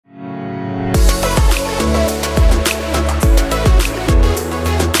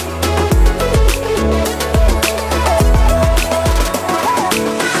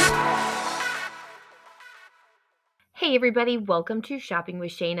everybody, welcome to Shopping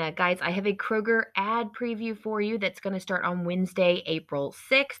with Shana. Guys, I have a Kroger ad preview for you that's going to start on Wednesday, April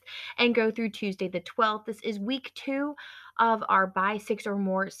 6th and go through Tuesday the 12th. This is week 2 of our buy 6 or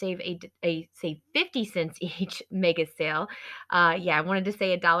more, save save 50 cents each mega sale. Yeah, I wanted to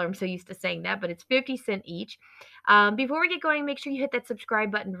say $1. I'm so used to saying that, but it's 50 cents each. Before we get going, make sure you hit that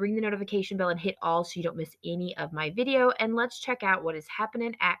subscribe button, ring the notification bell, and hit all so you don't miss any of my video. And let's check out what is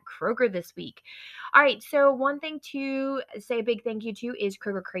happening at Kroger this week. All right, so one thing to say a big thank you to is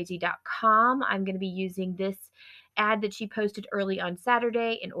KrogerCrazy.com. I'm going to be using this ad that she posted early on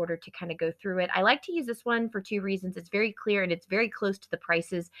Saturday in order to kind of go through it. I like to use this one for 2 reasons. It's very clear and it's very close to the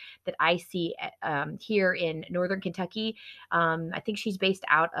prices that I see here in Northern Kentucky. I think she's based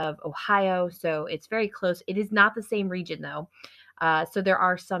out of Ohio, so it's very close. It is not the same region though. So there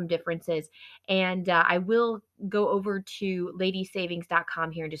are some differences. And I will go over to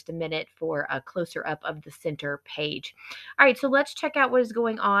ladysavings.com here in just a minute for a closer up of the center page. All right, so let's check out what is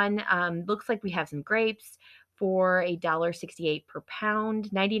going on. Looks like we have some grapes for $1.68 per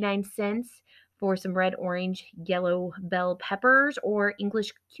pound, 99 cents for some red, orange, yellow bell peppers or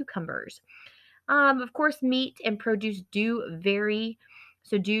English cucumbers. Of course, meat and produce do vary,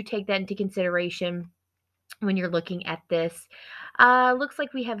 so do take that into consideration when you're looking at this. Looks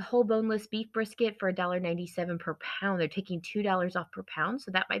like we have whole boneless beef brisket for $1.97 per pound. They're taking $2 off per pound,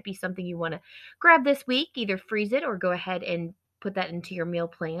 so that might be something you want to grab this week. Either freeze it or go ahead and put that into your meal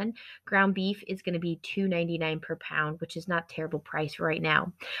plan. Ground beef is going to be $2.99 per pound, which is not a terrible price right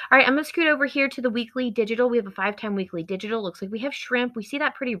now. All right, I'm going to scoot over here to the weekly digital. We have a 5-time weekly digital. Looks like we have shrimp. We see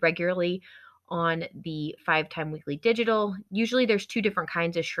that pretty regularly on the 5-time weekly digital. Usually there's 2 different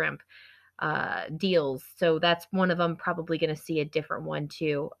kinds of shrimp deals. So that's one of them, probably going to see a different one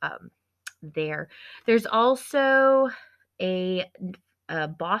too there. There's also a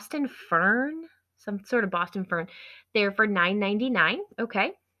Boston fern, some sort of Boston fern there for $9.99.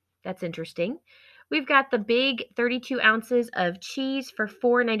 Okay, that's interesting. We've got the big 32 ounces of cheese for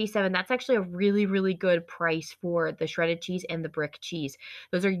 $4.97. That's actually a really, really good price for the shredded cheese and the brick cheese.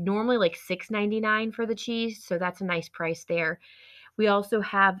 Those are normally like $6.99 for the cheese, so that's a nice price there. We also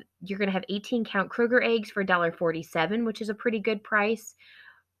have, you're going to have 18 count Kroger eggs for $1.47, which is a pretty good price.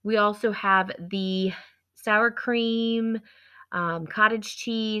 We also have the sour cream, cottage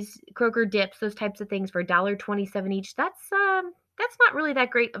cheese, Kroger dips, those types of things for $1.27 each. That's not really that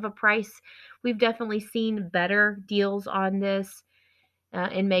great of a price. We've definitely seen better deals on this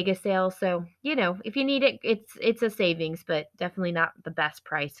in mega sales. So, if you need it, it's a savings, but definitely not the best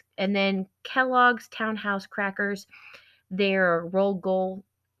price. And then Kellogg's Townhouse crackers, their roll goal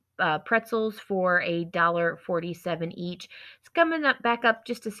pretzels for $1.47 each. It's coming up back up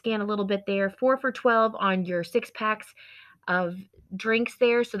just to scan a little bit there. 4 for $12 on your 6 packs of drinks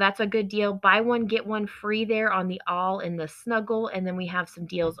there. So that's a good deal. Buy one, get one free there on the All and the Snuggle. And then we have some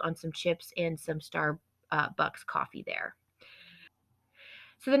deals on some chips and some Starbucks coffee there.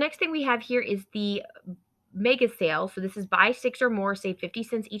 So the next thing we have here is the mega sale. So this is buy 6 or more, save 50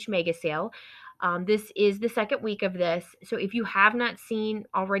 cents each mega sale. This is the second week of this. So if you have not seen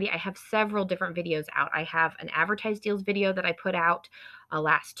already, I have several different videos out. I have an advertised deals video that I put out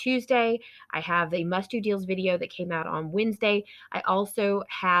last Tuesday. I have the must do deals video that came out on Wednesday. I also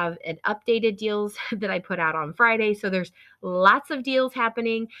have an updated deals that I put out on Friday. So there's lots of deals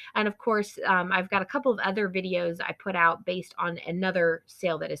happening. And of course, I've got a couple of other videos I put out based on another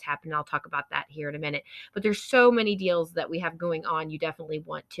sale that has happened. I'll talk about that here in a minute. But there's so many deals that we have going on. You definitely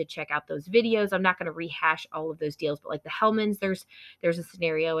want to check out those videos. I'm not going to rehash all of those deals, but like the Hellmann's, there's a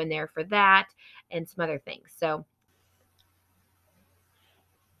scenario in there for that and some other things. So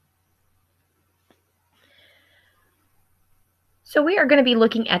we are going to be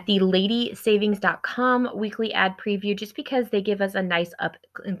looking at the ladysavings.com weekly ad preview just because they give us a nice up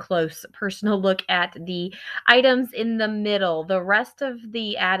and close personal look at the items in the middle. The rest of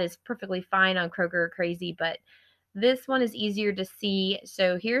the ad is perfectly fine on Kroger Crazy, but this one is easier to see.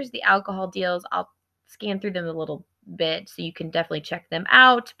 So here's the alcohol deals. I'll scan through them a little bit so you can definitely check them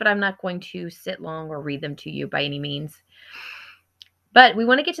out, but I'm not going to sit long or read them to you by any means. But we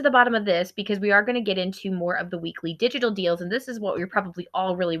want to get to the bottom of this because we are going to get into more of the weekly digital deals. And this is what we're probably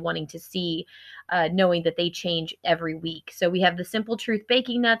all really wanting to see, knowing that they change every week. So we have the Simple Truth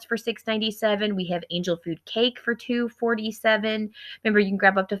baking nuts for $6.97. We have Angel Food cake for $2.47. Remember, you can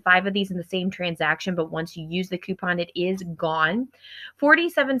grab up to 5 of these in the same transaction, but once you use the coupon, it is gone.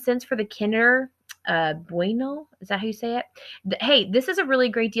 47 cents for the Kinder Bueno. Is that how you say it? Hey, this is a really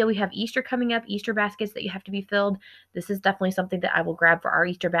great deal. We have Easter coming up, Easter baskets that you have to be filled. This is definitely something that I will grab for our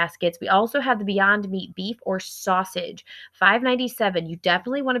Easter baskets. We also have the Beyond Meat beef or sausage, $5.97. You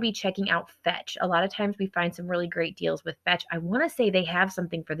definitely want to be checking out Fetch. A lot of times we find some really great deals with Fetch. I want to say they have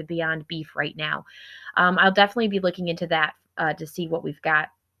something for the Beyond beef right now. I'll definitely be looking into that to see what we've got.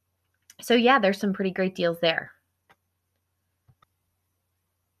 So yeah, there's some pretty great deals there.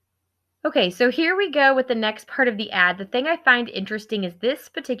 Okay, so here we go with the next part of the ad. The thing I find interesting is this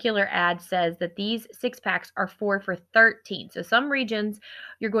particular ad says that these 6-packs are 4 for 13. So some regions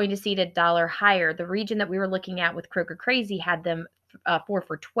you're going to see it a dollar higher. The region that we were looking at with Kroger Crazy had them 4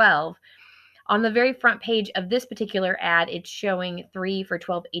 for 12. On the very front page of this particular ad, it's showing 3 for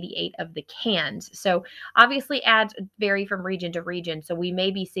 $12.88 of the cans. So obviously ads vary from region to region, so we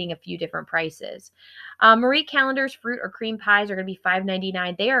may be seeing a few different prices. Marie Callender's fruit or cream pies are going to be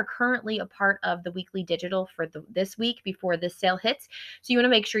 $5.99. They are currently a part of the weekly digital for this week before this sale hits. So you want to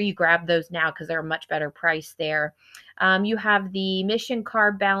make sure you grab those now because they're a much better price there. You have the Mission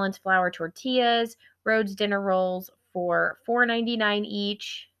Carb Balance flour tortillas, Rhodes dinner rolls for $4.99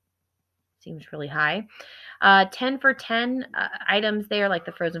 each. Seems really high. 10 for 10 items there, like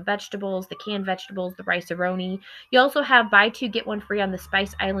the frozen vegetables, the canned vegetables, the rice-a-roni. You also have buy two, get one free on the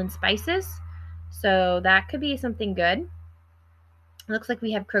Spice Island spices. So that could be something good. Looks like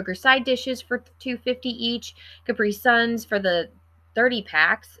we have Kroger side dishes for $2.50 each. Capri Suns for the 30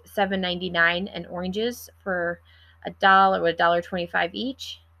 packs, $7.99, and oranges for $1.25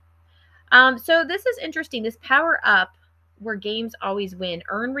 each. So this is interesting. This Power Up, where games always win,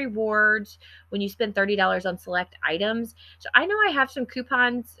 earn rewards when you spend $30 on select items. So I know I have some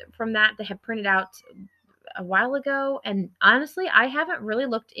coupons from that have printed out a while ago, and honestly, I haven't really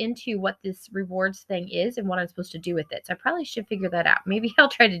looked into what this rewards thing is and what I'm supposed to do with it. So I probably should figure that out. Maybe I'll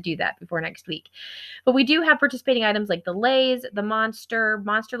try to do that before next week. But we do have participating items like the Lay's, the Monster.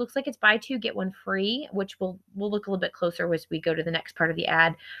 Monster looks like it's buy two, get one free, which we'll look a little bit closer as we go to the next part of the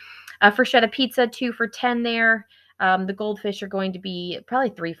ad. Freschetta pizza, 2 for 10 there. The goldfish are going to be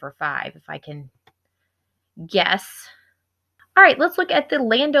probably 3 for 5, if I can guess. All right, let's look at the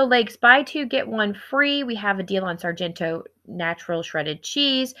Land O'Lakes buy two, get one free. We have a deal on Sargento natural shredded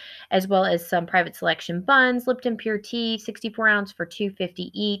cheese, as well as some private selection buns, Lipton Pure Tea, 64 ounce for $2.50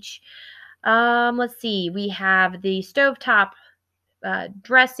 each. Let's see, we have the stovetop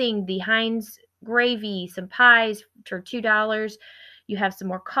dressing, the Heinz gravy, some pies for $2. You have some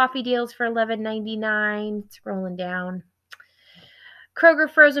more coffee deals for $11.99. Scrolling down. Kroger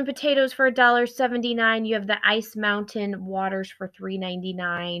frozen potatoes for $1.79. You have the Ice Mountain waters for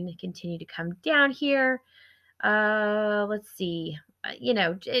 $3.99. Continue to come down here. Let's see.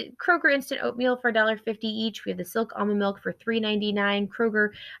 Kroger instant oatmeal for $1.50 each. We have the Silk almond milk for $3.99. Kroger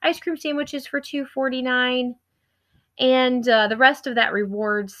ice cream sandwiches for $2.49. And the rest of that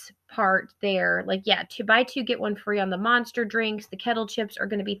rewards part there, to buy two, get one free on the Monster drinks. The kettle chips are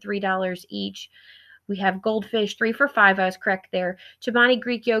going to be $3 each. We have Goldfish, 3 for 5. I was correct there. Chobani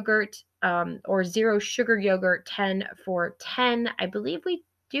Greek yogurt or zero sugar yogurt, 10 for 10. I believe we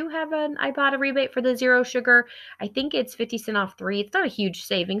do have an Ibotta rebate for the zero sugar. I think it's 50 cents off 3. It's not a huge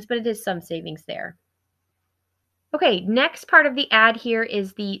savings, but it is some savings there. Okay, next part of the ad here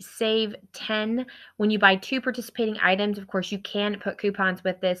is the Save 10. When you buy 2 participating items, of course, you can put coupons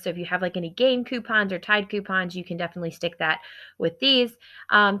with this. So if you have any game coupons or Tide coupons, you can definitely stick that with these.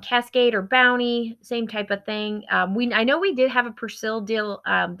 Cascade or Bounty, same type of thing. I know we did have a Persil deal.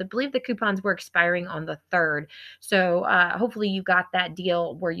 I believe the coupons were expiring on the 3rd. So hopefully you got that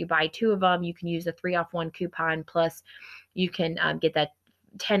deal where you buy 2 of them. You can use a 3-off-1 coupon, plus you can get that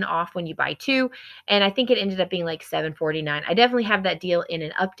 10 off when you buy 2, and I think it ended up being like $7.49. I definitely have that deal in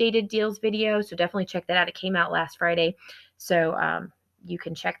an updated deals video, so definitely check that out. It came out last Friday, so you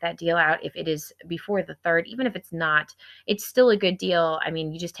can check that deal out if it is before the 3rd. Even if it's not, it's still a good deal. I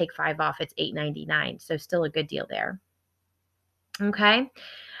mean, you just take 5 off, it's $8.99, so still a good deal there. Okay.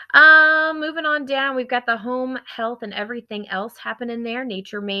 Moving on down, we've got the home health and everything else happening there.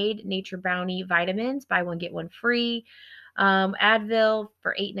 Nature Made, Nature Bounty vitamins, buy one, get one free. Advil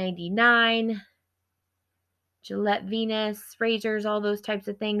for $8.99. Gillette Venus, razors, all those types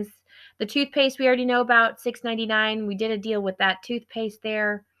of things. The toothpaste we already know about, $6.99. We did a deal with that toothpaste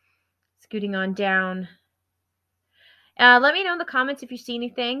there. Scooting on down. Let me know in the comments if you see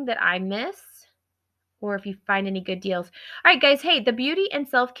anything that I miss. or if you find any good deals. All right, guys. Hey, the beauty and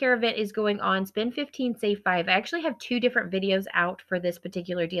self-care event is going on. Spend 15, save 5. I actually have 2 different videos out for this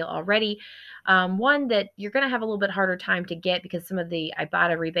particular deal already. One that you're going to have a little bit harder time to get because some of the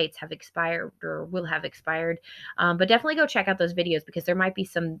Ibotta rebates have expired or will have expired. But definitely go check out those videos because there might be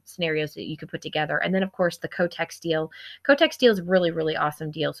some scenarios that you could put together. And then, of course, the Kotex deal. Kotex deal is a really, really awesome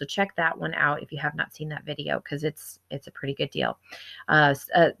deal. So check that one out if you have not seen that video because it's a pretty good deal. A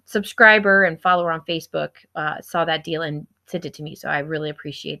subscriber and follower on Facebook saw that deal and sent it to me. So I really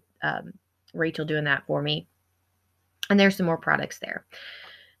appreciate Rachel doing that for me. And there's some more products there.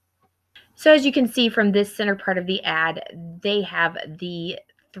 So as you can see from this center part of the ad, they have the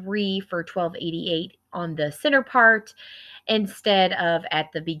 3 for $12.88 on the center part instead of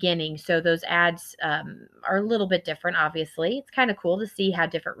at the beginning. So those ads are a little bit different, obviously. It's kind of cool to see how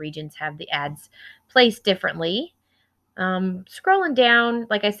different regions have the ads placed differently. Scrolling down,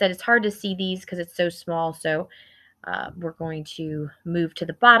 like I said, it's hard to see these because it's so small. So we're going to move to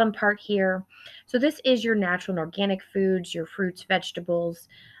the bottom part here. So this is your natural and organic foods, your fruits, vegetables.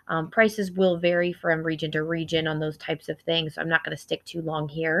 Prices will vary from region to region on those types of things. So I'm not going to stick too long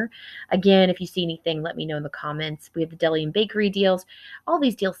here. Again, if you see anything, let me know in the comments. We have the deli and bakery deals. All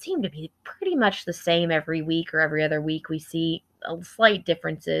these deals seem to be pretty much the same every week or every other week. We see slight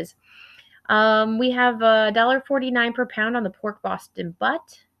differences. We have $1.49 per pound on the pork Boston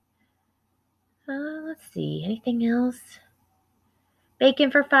butt. Let's see, anything else?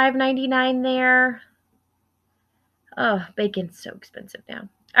 Bacon for $5.99 there. Oh, bacon's so expensive now.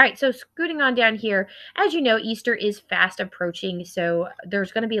 All right, so scooting on down here, as you know, Easter is fast approaching, so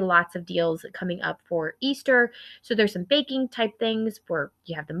there's going to be lots of deals coming up for Easter. So there's some baking type things where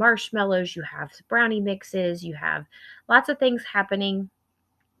you have the marshmallows, you have brownie mixes, you have lots of things happening.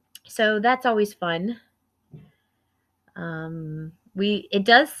 So that's always fun. It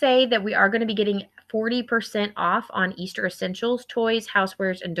does say that we are going to be getting 40% off on Easter essentials, toys,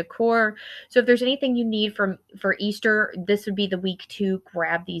 housewares, and decor. So if there's anything you need for Easter, this would be the week to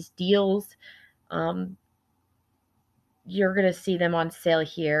grab these deals. You're going to see them on sale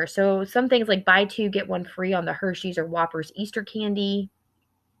here. So some things like buy 2, get 1 free on the Hershey's or Whoppers Easter candy.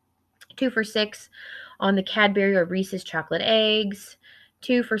 2 for $6 on the Cadbury or Reese's chocolate eggs.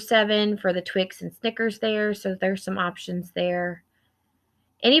 2 for $7 for the Twix and Snickers there. So there's some options there.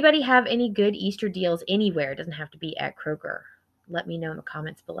 Anybody have any good Easter deals anywhere? It doesn't have to be at Kroger. Let me know in the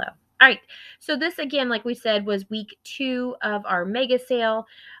comments below. All right. So this, again, like we said, was week 2 of our mega sale.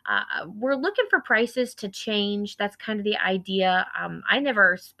 We're looking for prices to change. That's kind of the idea. I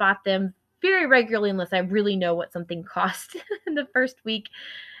never spot them very regularly unless I really know what something cost in the first week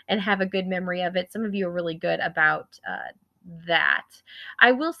and have a good memory of it. Some of you are really good about that.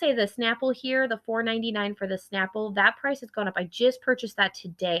 I will say the Snapple here, the $4.99 for the Snapple, that price has gone up. I just purchased that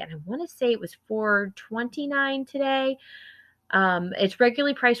today, and I want to say it was $4.29 today. It's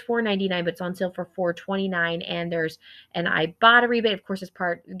regularly priced $4.99, but it's on sale for $4.29, and there's an Ibotta rebate. Of course,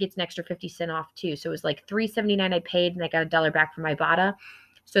 gets an extra 50 cents off too. So it was like $3.79 I paid, and I got $1 back from Ibotta.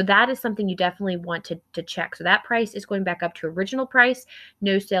 So that is something you definitely want to check. So that price is going back up to original price,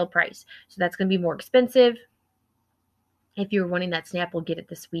 no sale price. So that's going to be more expensive. If you're wanting that Snapple, get it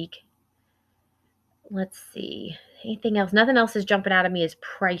this week. Let's see. Anything else? Nothing else is jumping out at me as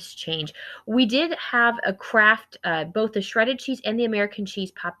price change. We did have a Kraft, both the shredded cheese and the American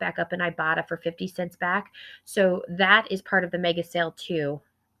cheese pop back up in Ibotta for 50 cents back. So that is part of the mega sale too.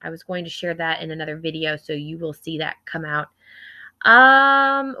 I was going to share that in another video, so you will see that come out.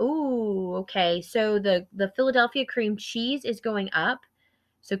 Okay. So the Philadelphia cream cheese is going up.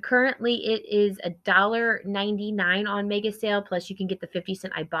 So currently it is $1.99 on mega sale, plus you can get the 50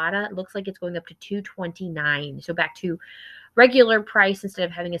 cent Ibotta. It looks like it's going up to $2.29. So back to regular price instead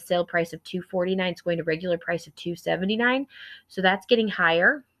of having a sale price of $2.49, it's going to regular price of $2.79. So that's getting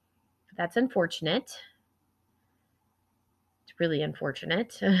higher. That's unfortunate. It's really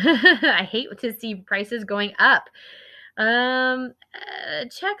unfortunate. I hate to see prices going up.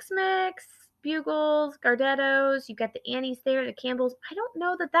 Chex Mix, Bugles, Gardettos, you got the Annie's there, the Campbell's. I don't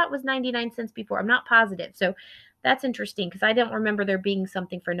know that was 99 cents before. I'm not positive. So that's interesting because I don't remember there being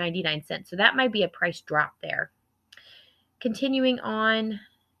something for 99 cents. So that might be a price drop there. Continuing on.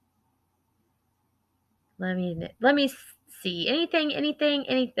 Let me see. Anything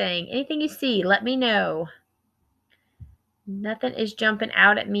you see, let me know. Nothing is jumping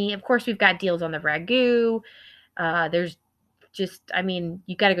out at me. Of course, we've got deals on the Ragu. There's you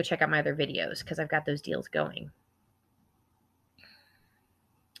got to go check out my other videos because I've got those deals going.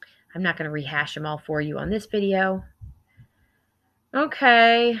 I'm not going to rehash them all for you on this video.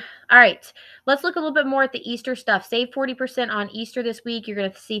 Okay. All right, let's look a little bit more at the Easter stuff. Save 40% on Easter this week. You're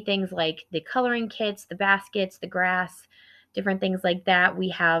going to see things like the coloring kits, the baskets, the grass, different things like that. We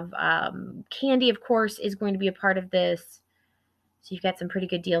have candy, of course, is going to be a part of this. So you've got some pretty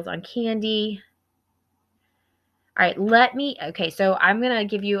good deals on candy. All right, okay, so I'm going to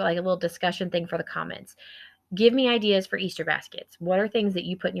give you like a little discussion thing for the comments. Give me ideas for Easter baskets. What are things that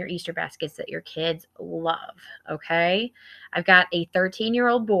you put in your Easter baskets that your kids love? Okay. I've got a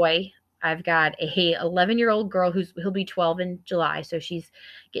 13-year-old boy. I've got a 11-year-old girl he'll be 12 in July. So she's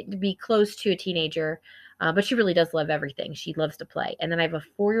getting to be close to a teenager. But she really does love everything. She loves to play. And then I have a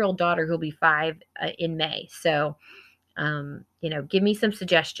 4-year-old daughter who'll be 5 in May. So, give me some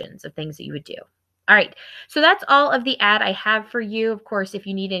suggestions of things that you would do. All right, so that's all of the ad I have for you. Of course, if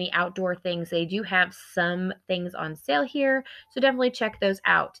you need any outdoor things, they do have some things on sale here, so definitely check those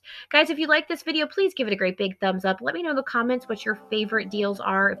out. Guys, if you like this video, please give it a great big thumbs up. Let me know in the comments what your favorite deals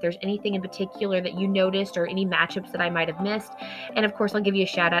are, if there's anything in particular that you noticed or any matchups that I might have missed. And of course, I'll give you a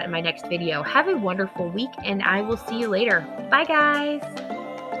shout out in my next video. Have a wonderful week, and I will see you later. Bye, guys.